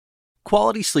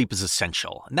Quality sleep is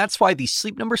essential, and that's why the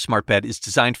Sleep Number Smart Bed is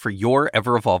designed for your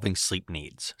ever-evolving sleep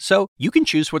needs. So you can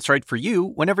choose what's right for you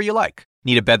whenever you like.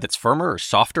 Need a bed that's firmer or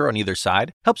softer on either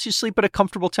side? Helps you sleep at a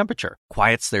comfortable temperature.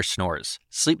 Quiets their snores.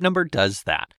 Sleep Number does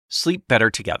that. Sleep better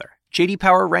together. J.D.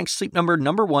 Power ranks Sleep Number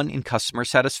 #1 in customer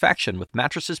satisfaction with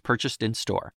mattresses purchased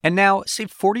in-store. And now,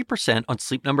 save 40% on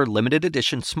Sleep Number limited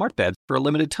edition smart beds for a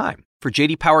limited time. For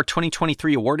J.D. Power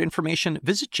 2023 award information,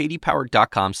 visit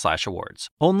jdpower.com/awards.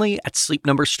 Only at Sleep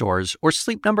Number stores or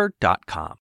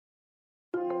sleepnumber.com.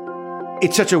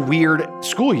 It's such a weird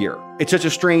school year. It's such a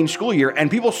strange school year. And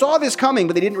people saw this coming,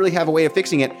 but they didn't really have a way of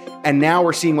fixing it. And now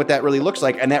we're seeing what that really looks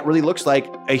like. And that really looks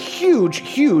like a huge,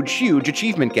 huge, huge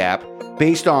achievement gap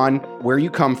based on where you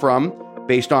come from,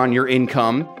 based on your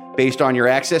income, based on your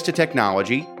access to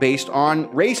technology, based on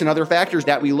race and other factors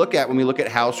that we look at when we look at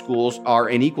how schools are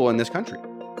unequal in this country.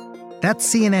 That's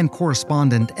CNN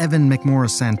correspondent Evan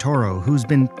McMorris Santoro, who's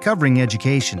been covering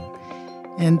education.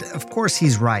 And of course,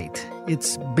 he's right.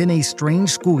 It's been a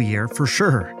strange school year for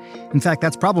sure. In fact,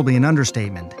 that's probably an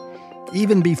understatement.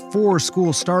 Even before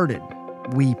school started,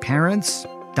 we parents,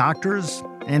 doctors,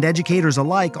 and educators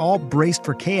alike all braced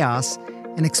for chaos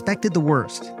and expected the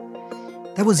worst.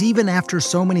 That was even after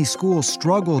so many schools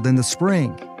struggled in the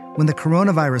spring. When the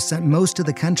coronavirus sent most of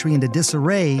the country into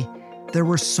disarray, there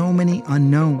were so many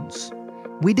unknowns.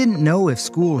 We didn't know if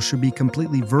schools should be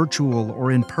completely virtual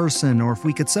or in person, or if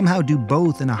we could somehow do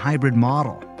both in a hybrid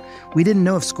model. We didn't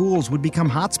know if schools would become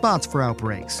hotspots for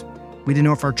outbreaks. We didn't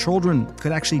know if our children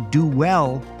could actually do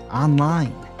well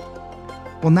online.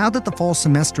 Well, now that the fall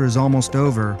semester is almost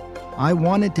over, I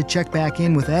wanted to check back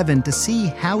in with Evan to see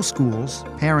how schools,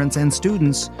 parents, and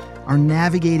students are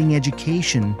navigating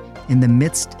education in the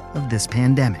midst of this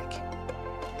pandemic.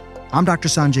 I'm Dr.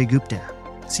 Sanjay Gupta,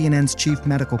 CNN's chief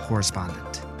medical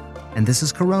correspondent, and this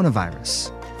is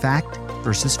Coronavirus, Fact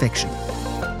versus Fiction.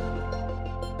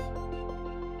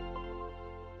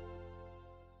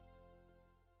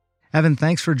 Evan,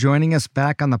 thanks for joining us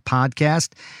back on the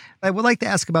podcast. I would like to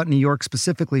ask about New York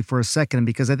specifically for a second,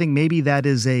 because I think maybe that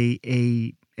is a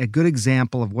good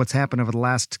example of what's happened over the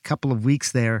last couple of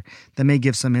weeks there that may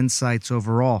give some insights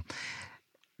overall.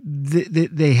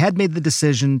 They had made the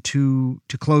decision to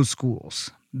close schools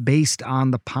based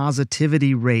on the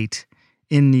positivity rate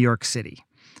in New York City.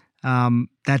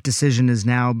 That decision is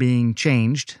now being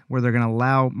changed, where they're going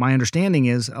to my understanding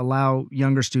is, allow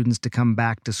younger students to come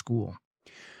back to school.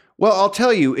 Well, I'll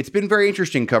tell you, it's been very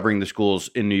interesting covering the schools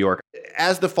in New York.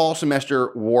 As the fall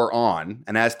semester wore on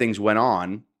and as things went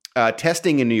on,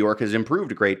 testing in New York has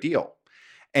improved a great deal.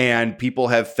 And people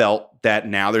have felt that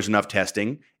now there's enough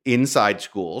testing inside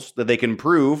schools that they can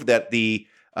prove that the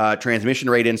transmission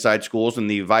rate inside schools and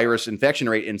the virus infection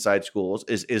rate inside schools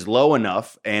is low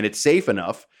enough and it's safe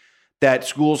enough that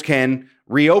schools can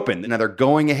reopen. Now they're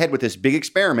going ahead with this big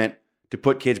experiment to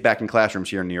put kids back in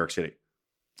classrooms here in New York City.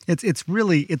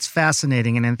 It's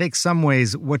fascinating, and I think some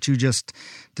ways what you just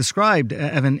described,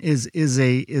 Evan, gives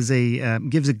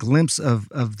a glimpse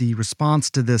of the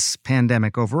response to this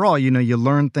pandemic overall. You know, you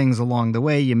learn things along the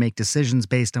way, you make decisions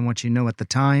based on what you know at the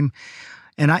time.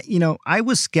 And I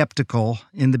was skeptical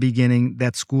in the beginning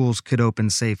that schools could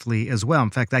open safely as well. In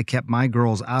fact, I kept my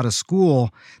girls out of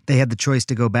school. They had the choice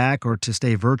to go back or to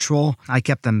stay virtual. I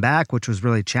kept them back, which was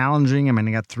really challenging. I mean,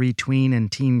 I got 3 tween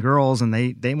and teen girls, and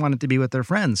they wanted to be with their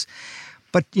friends.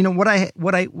 But what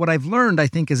I've learned, I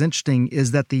think, is interesting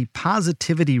is that the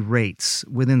positivity rates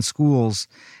within schools,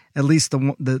 at least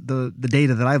the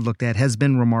data that I've looked at, has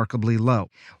been remarkably low.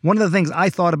 One of the things I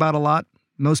thought about a lot,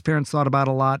 most parents thought about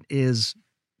a lot, is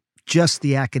just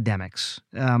the academics.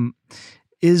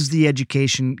 Is the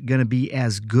education going to be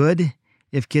as good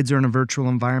if kids are in a virtual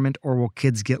environment, or will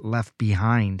kids get left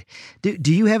behind?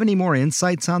 Do you have any more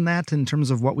insights on that in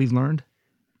terms of what we've learned?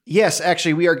 Yes,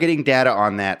 actually, we are getting data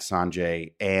on that,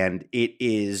 Sanjay, and it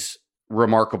is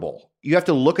remarkable. You have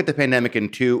to look at the pandemic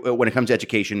when it comes to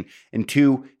education, in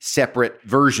 2 separate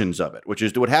versions of it, which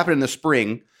is what happened in the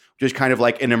spring, which is kind of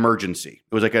like an emergency.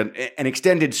 It was like an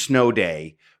extended snow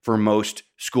day for most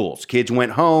schools. Kids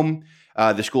went home.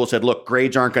 The school said, look,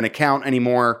 grades aren't going to count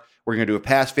anymore. We're going to do a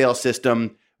pass-fail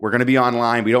system. We're going to be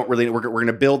online. We're going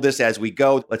to build this as we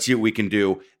go. Let's see what we can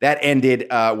do. That ended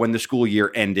when the school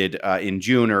year ended in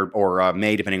June or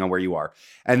May, depending on where you are.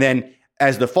 And then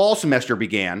as the fall semester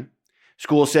began,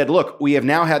 schools said, look, we have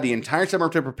now had the entire summer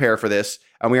to prepare for this,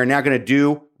 and we are now going to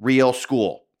do real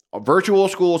school. Virtual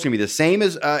school is going to be the same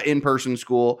as in-person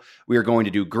school. We are going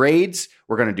to do grades.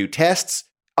 We're going to do tests.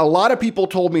 A lot of people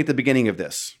told me at the beginning of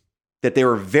this that they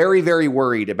were very, very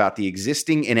worried about the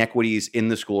existing inequities in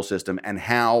the school system and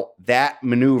how that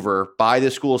maneuver by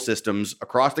the school systems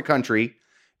across the country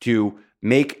to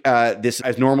make this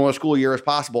as normal a school year as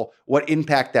possible, what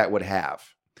impact that would have.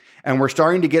 And we're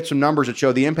starting to get some numbers that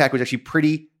show the impact was actually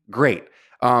pretty great.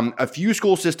 A few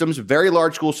school systems, very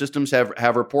large school systems,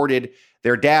 have reported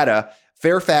their data.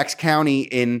 Fairfax County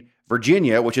in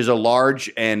Virginia, which is a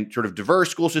large and sort of diverse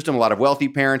school system, a lot of wealthy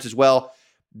parents as well,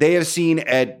 they have seen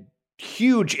a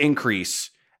huge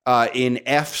increase in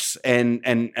Fs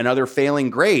and other failing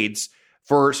grades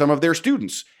for some of their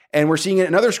students. And we're seeing it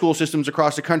in other school systems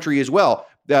across the country as well.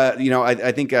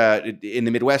 I think in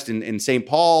the Midwest, in St.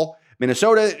 Paul,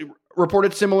 Minnesota,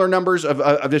 reported similar numbers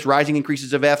of just rising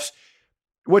increases of Fs.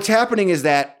 What's happening is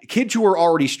that kids who are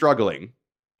already struggling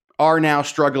are now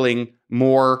struggling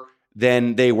more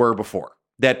than they were before.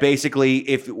 That basically,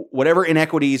 if whatever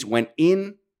inequities went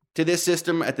into this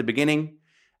system at the beginning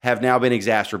have now been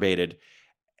exacerbated.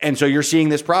 And so you're seeing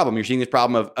this problem. You're seeing this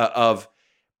problem of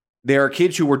there are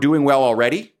kids who were doing well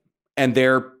already, and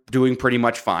they're doing pretty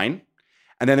much fine.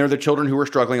 And then there are the children who are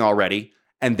struggling already,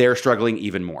 and they're struggling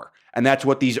even more. And that's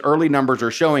what these early numbers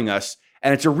are showing us.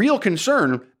 And it's a real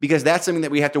concern because that's something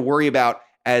that we have to worry about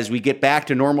as we get back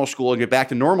to normal school and get back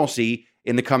to normalcy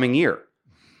in the coming year.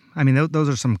 I mean, those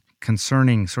are some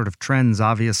concerning sort of trends,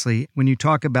 obviously. When you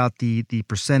talk about the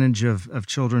percentage of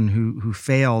children who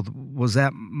failed, was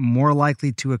that more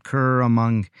likely to occur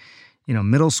among,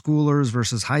 middle schoolers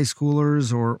versus high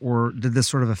schoolers, or did this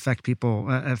sort of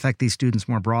affect these students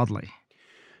more broadly?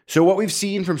 So what we've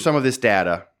seen from some of this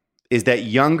data is that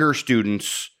younger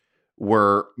students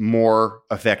were more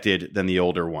affected than the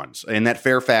older ones. In that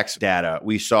Fairfax data,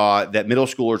 we saw that middle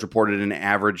schoolers reported an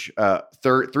average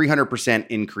 300%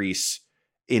 increase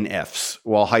in Fs,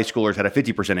 while high schoolers had a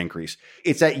 50% increase.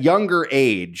 It's at younger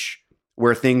age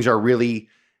where things are really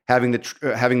having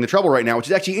the trouble right now, which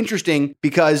is actually interesting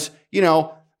because,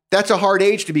 that's a hard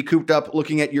age to be cooped up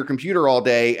looking at your computer all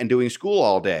day and doing school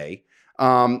all day.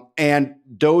 And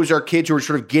those are kids who are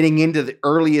sort of getting into the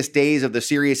earliest days of the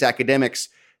serious academics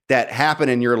that happen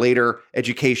in your later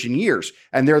education years.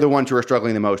 And they're the ones who are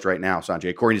struggling the most right now, Sanjay,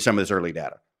 according to some of this early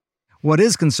data. What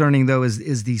is concerning, though,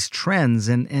 is these trends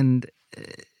and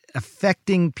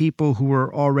affecting people who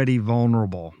are already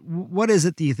vulnerable. What is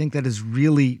it, do you think, that is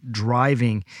really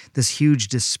driving this huge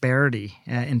disparity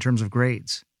in terms of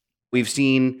grades? We've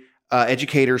seen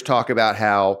educators talk about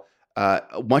how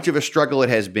much of a struggle it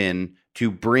has been to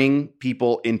bring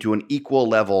people into an equal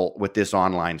level with this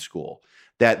online school.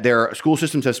 That their school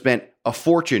systems have spent a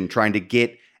fortune trying to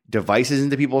get devices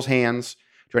into people's hands,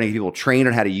 trying to get people trained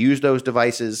on how to use those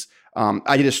devices.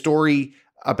 I did a story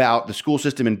about the school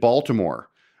system in Baltimore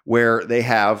where they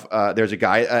have, there's a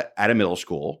guy at a middle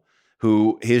school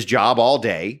who his job all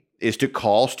day is to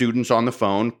call students on the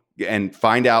phone and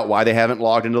find out why they haven't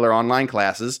logged into their online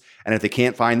classes. And if they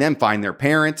can't find them, find their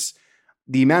parents.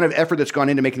 The amount of effort that's gone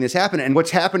into making this happen. And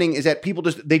what's happening is that people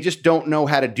just don't know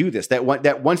how to do this. That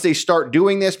once they start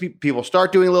doing this, people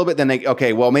start doing a little bit, then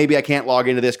maybe I can't log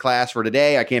into this class for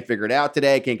today. I can't figure it out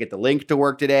today. I can't get the link to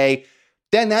work today.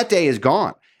 Then that day is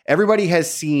gone. Everybody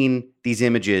has seen these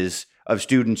images of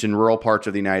students in rural parts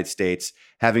of the United States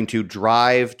having to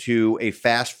drive to a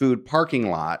fast food parking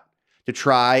lot to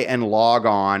try and log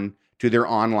on to their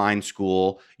online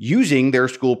school using their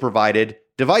school provided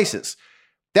devices.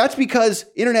 That's because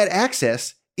internet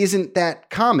access isn't that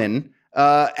common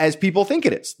as people think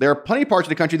it is. There are plenty of parts of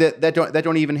the country that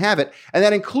don't even have it, and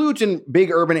that includes in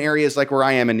big urban areas like where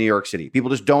I am in New York City. People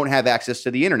just don't have access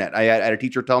to the internet. I had a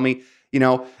teacher tell me,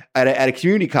 at a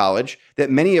community college,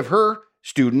 that many of her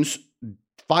students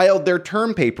filed their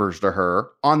term papers to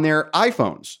her on their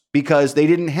iPhones because they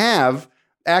didn't have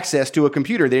access to a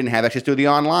computer. They didn't have access to the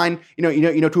online, to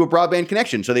a broadband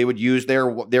connection. So they would use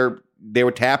they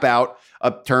would tap out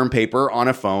a term paper on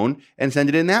a phone and send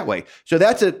it in that way. So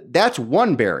that's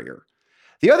one barrier.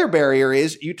 The other barrier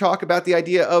is you talk about the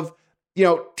idea of,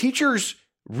 teachers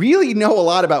really know a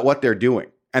lot about what they're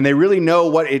doing, and they really know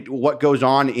what goes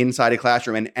on inside a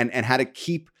classroom and how to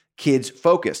keep kids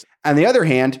focused. On the other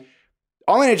hand,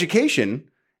 online education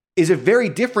is a very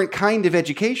different kind of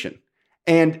education.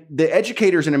 And the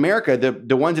educators in America,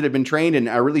 the ones that have been trained and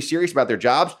are really serious about their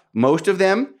jobs, most of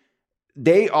them,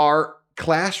 they are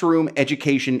classroom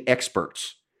education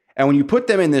experts. And when you put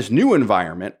them in this new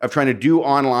environment of trying to do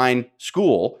online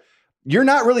school, you're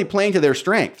not really playing to their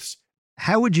strengths.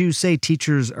 How would you say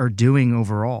teachers are doing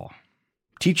overall?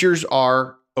 Teachers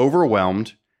are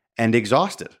overwhelmed and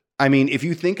exhausted. I mean, if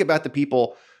you think about the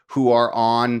people who are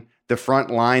on the front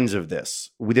lines of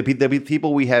this, the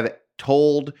people we have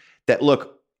told that,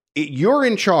 look, you're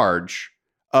in charge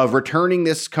of returning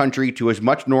this country to as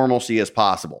much normalcy as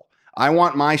possible. I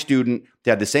want my student to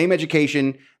have the same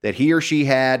education that he or she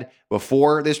had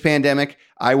before this pandemic.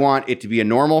 I want it to be a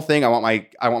normal thing. I want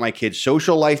my kids'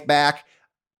 social life back.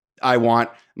 I want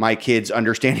my kids'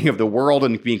 understanding of the world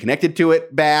and being connected to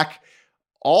it back.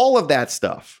 All of that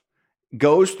stuff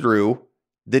goes through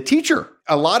the teacher.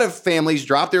 A lot of families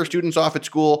drop their students off at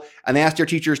school and they ask their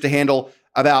teachers to handle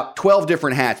about 12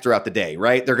 different hats throughout the day,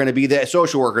 right? They're going to be the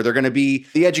social worker. They're going to be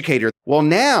the educator. Well,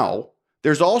 now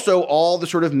there's also all the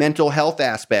sort of mental health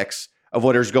aspects of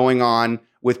what is going on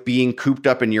with being cooped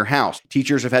up in your house.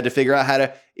 Teachers have had to figure out how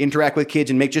to interact with kids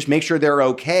and make sure they're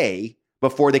okay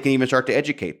before they can even start to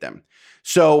educate them.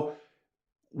 So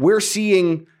we're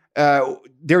seeing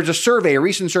there's a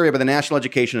recent survey by the National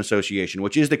Education Association,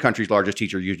 which is the country's largest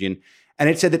teacher union, and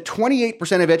it said that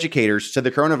 28% of educators said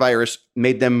the coronavirus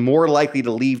made them more likely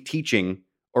to leave teaching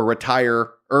or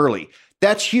retire early.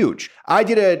 That's huge. I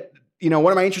did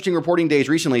one of my interesting reporting days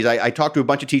recently is I talked to a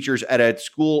bunch of teachers at a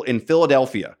school in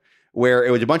Philadelphia where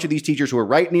it was a bunch of these teachers who were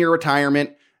right near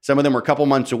retirement. Some of them were a couple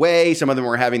months away. Some of them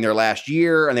were having their last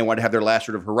year and they wanted to have their last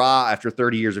sort of hurrah after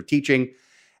 30 years of teaching.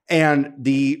 And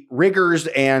the rigors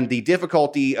and the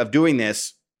difficulty of doing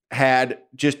this had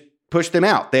just pushed them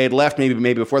out. They had left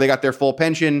maybe before they got their full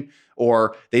pension,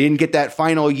 or they didn't get that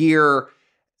final year.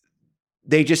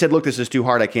 They just said, look, this is too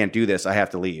hard. I can't do this. I have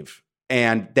to leave.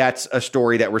 And that's a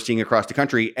story that we're seeing across the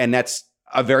country. And that's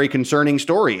a very concerning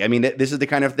story. I mean, this is the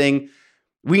kind of thing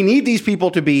we need these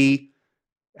people to be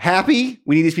happy.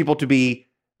 We need these people to be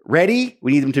ready.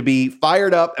 We need them to be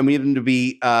fired up, and we need them to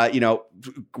be,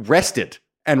 rested.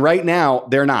 And right now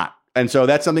they're not. And so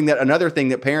that's another thing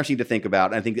that parents need to think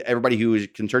about. And I think that everybody who is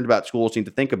concerned about schools need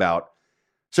to think about.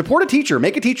 Support a teacher,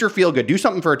 make a teacher feel good. Do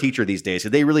something for a teacher these days.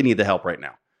 They really need the help right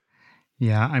now.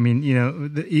 Yeah, I mean,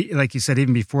 like you said,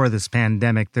 even before this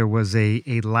pandemic, there was a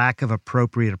lack of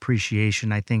appropriate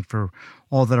appreciation, I think, for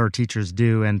all that our teachers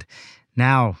do. And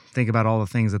now think about all the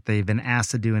things that they've been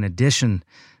asked to do in addition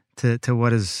to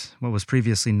what was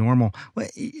previously normal.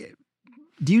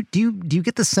 Do you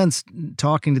get the sense,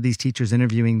 talking to these teachers,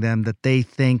 interviewing them, that they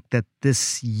think that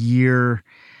this year,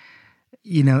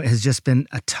 has just been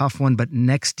a tough one, but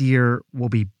next year will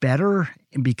be better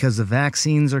because the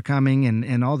vaccines are coming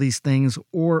and all these things?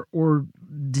 Or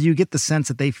do you get the sense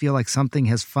that they feel like something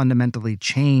has fundamentally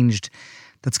changed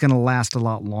that's going to last a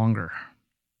lot longer?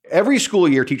 Every school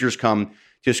year, teachers come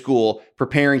to school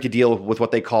preparing to deal with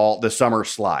what they call the summer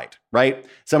slide, right?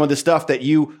 Some of the stuff that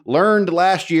you learned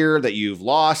last year that you've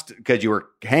lost because you were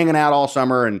hanging out all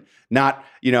summer and not,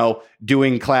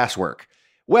 doing classwork.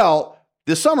 Well,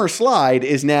 the summer slide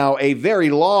is now a very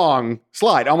long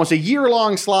slide, almost a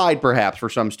year-long slide, perhaps, for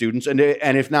some students, and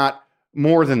if not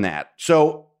more than that.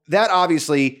 So that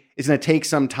obviously is going to take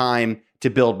some time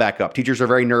to build back up. Teachers are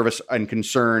very nervous and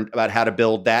concerned about how to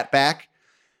build that back,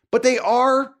 but they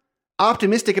are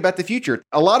optimistic about the future.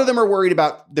 A lot of them are worried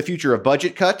about the future of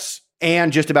budget cuts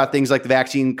and just about things like the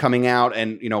vaccine coming out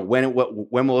and, when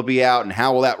will it be out and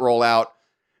how will that roll out?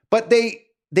 But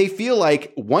they feel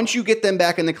like once you get them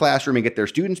back in the classroom and get their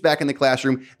students back in the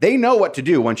classroom, they know what to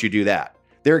do once you do that.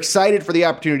 They're excited for the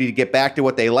opportunity to get back to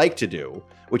what they like to do,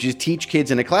 which is teach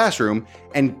kids in a classroom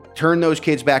and turn those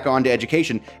kids back on to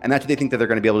education. And that's what they think that they're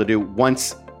going to be able to do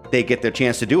once they get their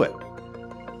chance to do it.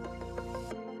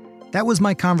 That was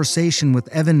my conversation with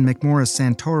Evan McMorris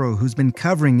Santoro, who's been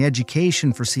covering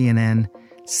education for CNN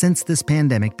since this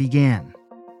pandemic began.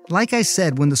 Like I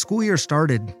said, when the school year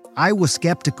started, I was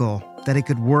skeptical that it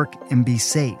could work and be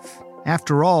safe.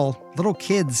 After all, little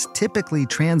kids typically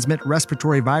transmit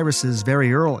respiratory viruses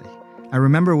very early. I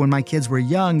remember when my kids were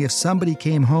young, if somebody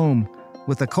came home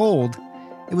with a cold,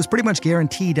 it was pretty much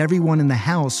guaranteed everyone in the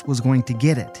house was going to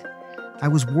get it. I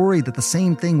was worried that the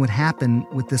same thing would happen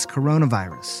with this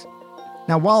coronavirus.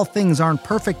 Now, while things aren't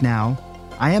perfect now,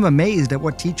 I am amazed at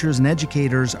what teachers and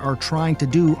educators are trying to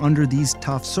do under these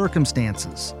tough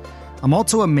circumstances. I'm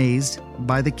also amazed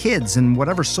by the kids, in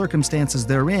whatever circumstances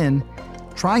they're in,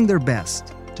 trying their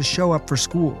best to show up for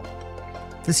school.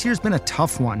 This year's been a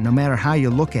tough one, no matter how you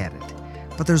look at it,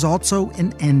 but there's also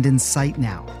an end in sight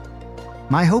now.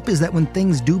 My hope is that when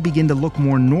things do begin to look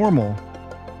more normal,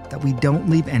 that we don't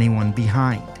leave anyone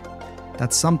behind.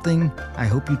 That's something I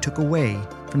hope you took away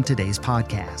from today's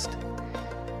podcast.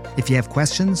 If you have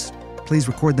questions, please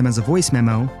record them as a voice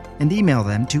memo and email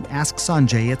them to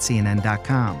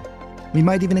asksanjay@cnn.com. We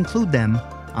might even include them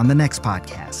on the next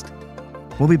podcast.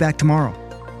 We'll be back tomorrow.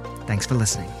 Thanks for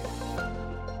listening.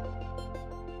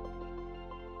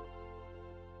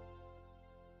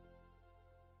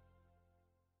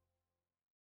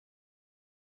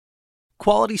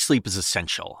 Quality sleep is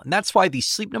essential, and that's why the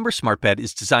Sleep Number Smart Bed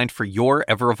is designed for your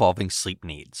ever-evolving sleep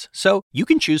needs. So you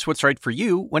can choose what's right for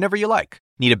you whenever you like.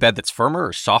 Need a bed that's firmer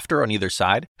or softer on either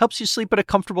side? Helps you sleep at a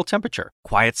comfortable temperature,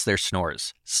 quiets their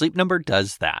snores. Sleep Number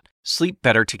does that. Sleep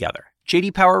better together.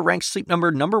 J.D. Power ranks Sleep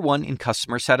Number #1 in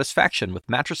customer satisfaction with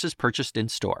mattresses purchased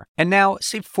in-store. And now,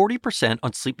 save 40%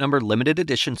 on Sleep Number limited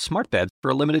edition smart beds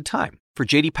for a limited time. For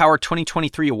J.D. Power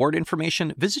 2023 award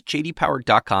information, visit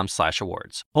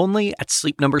jdpower.com/awards. Only at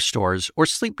Sleep Number stores or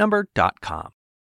sleepnumber.com.